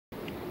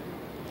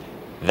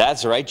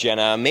That's right,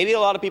 Jenna. Maybe a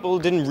lot of people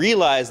didn't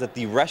realize that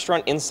the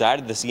restaurant inside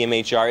of the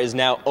CMHR is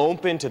now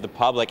open to the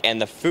public,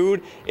 and the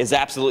food is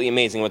absolutely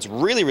amazing. What's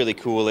really, really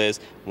cool is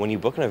when you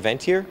book an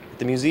event here at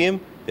the museum,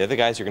 they're the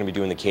guys who are going to be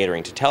doing the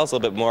catering. To tell us a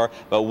little bit more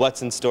about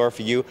what's in store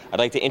for you, I'd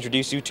like to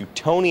introduce you to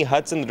Tony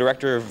Hudson, the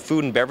Director of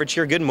Food and Beverage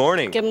here. Good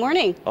morning. Good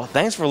morning. Oh,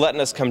 thanks for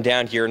letting us come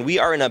down here, and we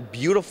are in a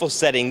beautiful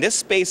setting. This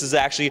space is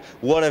actually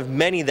one of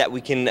many that we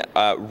can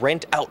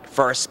rent out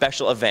for our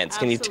special events.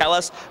 Absolutely. Can you tell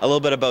us a little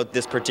bit about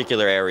this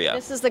particular area?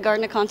 This is the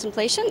Garden of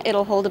Contemplation.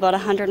 It'll hold about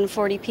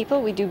 140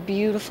 people. We do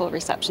beautiful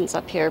receptions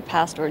up here,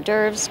 past hors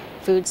d'oeuvres,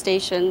 food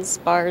stations,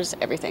 bars,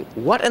 everything.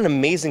 What an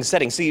amazing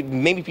setting. See,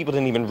 maybe people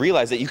didn't even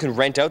realize that you can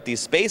rent out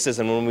these spaces,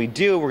 and when we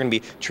do, we're going to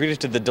be treated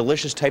to the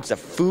delicious types of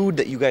food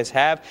that you guys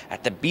have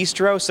at the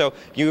Bistro. So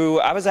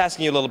I was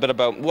asking you a little bit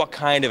about what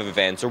kind of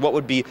events or what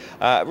would be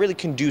really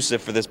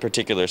conducive for this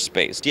particular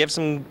space. Do you have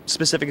some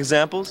specific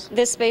examples?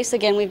 This space,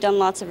 again, we've done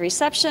lots of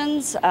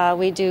receptions.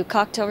 We do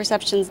cocktail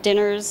receptions,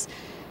 dinners.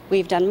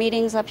 We've done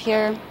meetings up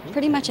here,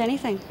 pretty much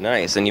anything.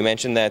 Nice. And you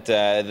mentioned that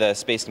the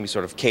space can be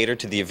sort of catered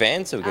to the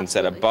event, so we can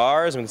set up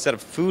bars, and we can set up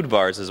food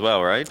bars as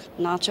well, right?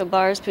 Nacho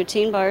bars,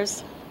 poutine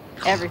bars,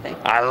 everything.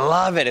 I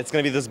love it. It's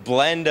going to be this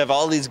blend of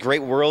all these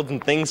great worlds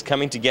and things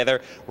coming together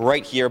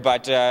right here.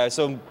 But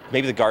so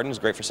maybe the garden is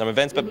great for some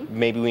events, but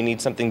maybe we need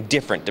something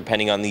different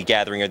depending on the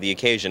gathering or the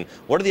occasion.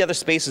 What are the other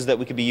spaces that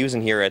we could be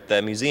using here at the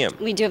museum?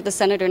 We do have the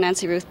Senator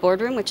Nancy Ruth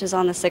Boardroom, which is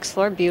on the 6th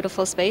floor.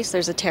 Beautiful space.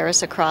 There's a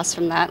terrace across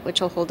from that, which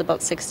will hold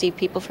about 60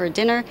 people for a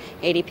dinner,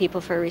 80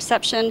 people for a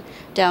reception.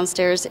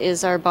 Downstairs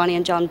is our Bonnie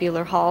and John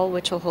Bueller Hall,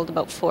 which will hold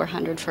about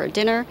 400 for a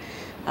dinner,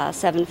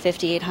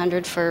 750,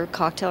 800 for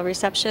cocktail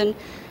reception.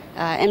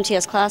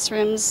 MTS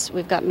classrooms,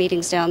 we've got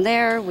meetings down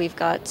there. We've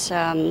got,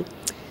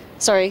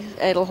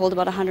 it'll hold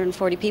about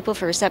 140 people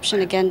for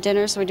reception, again,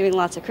 dinner. So we're doing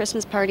lots of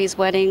Christmas parties,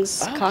 weddings,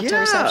 cocktail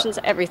receptions,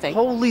 everything.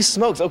 Holy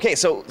smokes. Okay,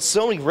 so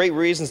many great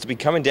reasons to be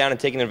coming down and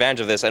taking advantage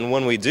of this. And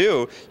when we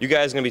do, you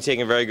guys are going to be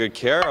taking very good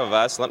care of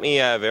us. Let me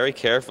very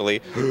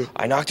carefully.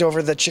 I knocked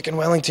over the chicken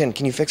Wellington.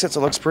 Can you fix it so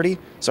it looks pretty?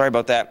 Sorry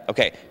about that.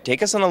 Okay,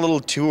 take us on a little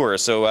tour.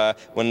 So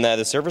when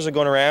the servers are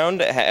going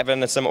around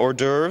having some hors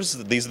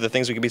d'oeuvres, these are the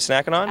things we could be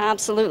snacking on?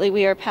 Absolutely.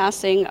 We are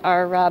passing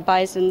our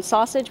bison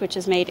sausage, which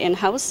is made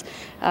in-house,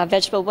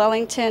 vegetable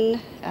Wellington,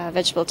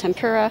 vegetable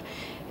tempura,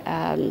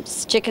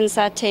 chicken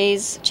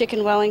satays, chicken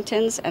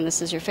Wellingtons, and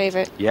this is your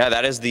favorite. Yeah,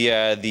 that is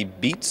the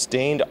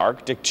beet-stained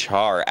Arctic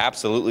char.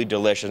 Absolutely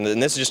delicious.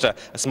 And this is just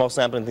a small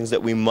sampling of things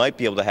that we might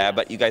be able to have,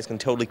 but you guys can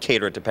totally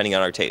cater it depending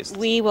on our taste.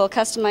 We will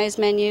customize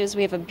menus.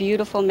 We have a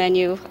beautiful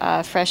menu,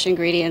 fresh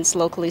ingredients,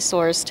 locally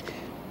sourced.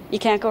 You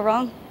can't go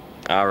wrong.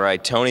 All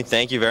right, Tony,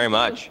 thank you very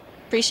much.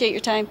 Appreciate your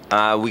time.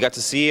 We got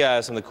to see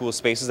some of the cool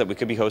spaces that we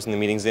could be hosting the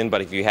meetings in,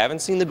 but if you haven't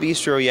seen the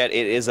Bistro yet,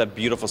 it is a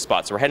beautiful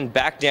spot. So we're heading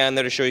back down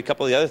there to show you a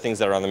couple of the other things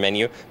that are on the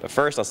menu. But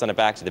first, I'll send it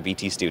back to the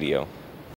BT studio.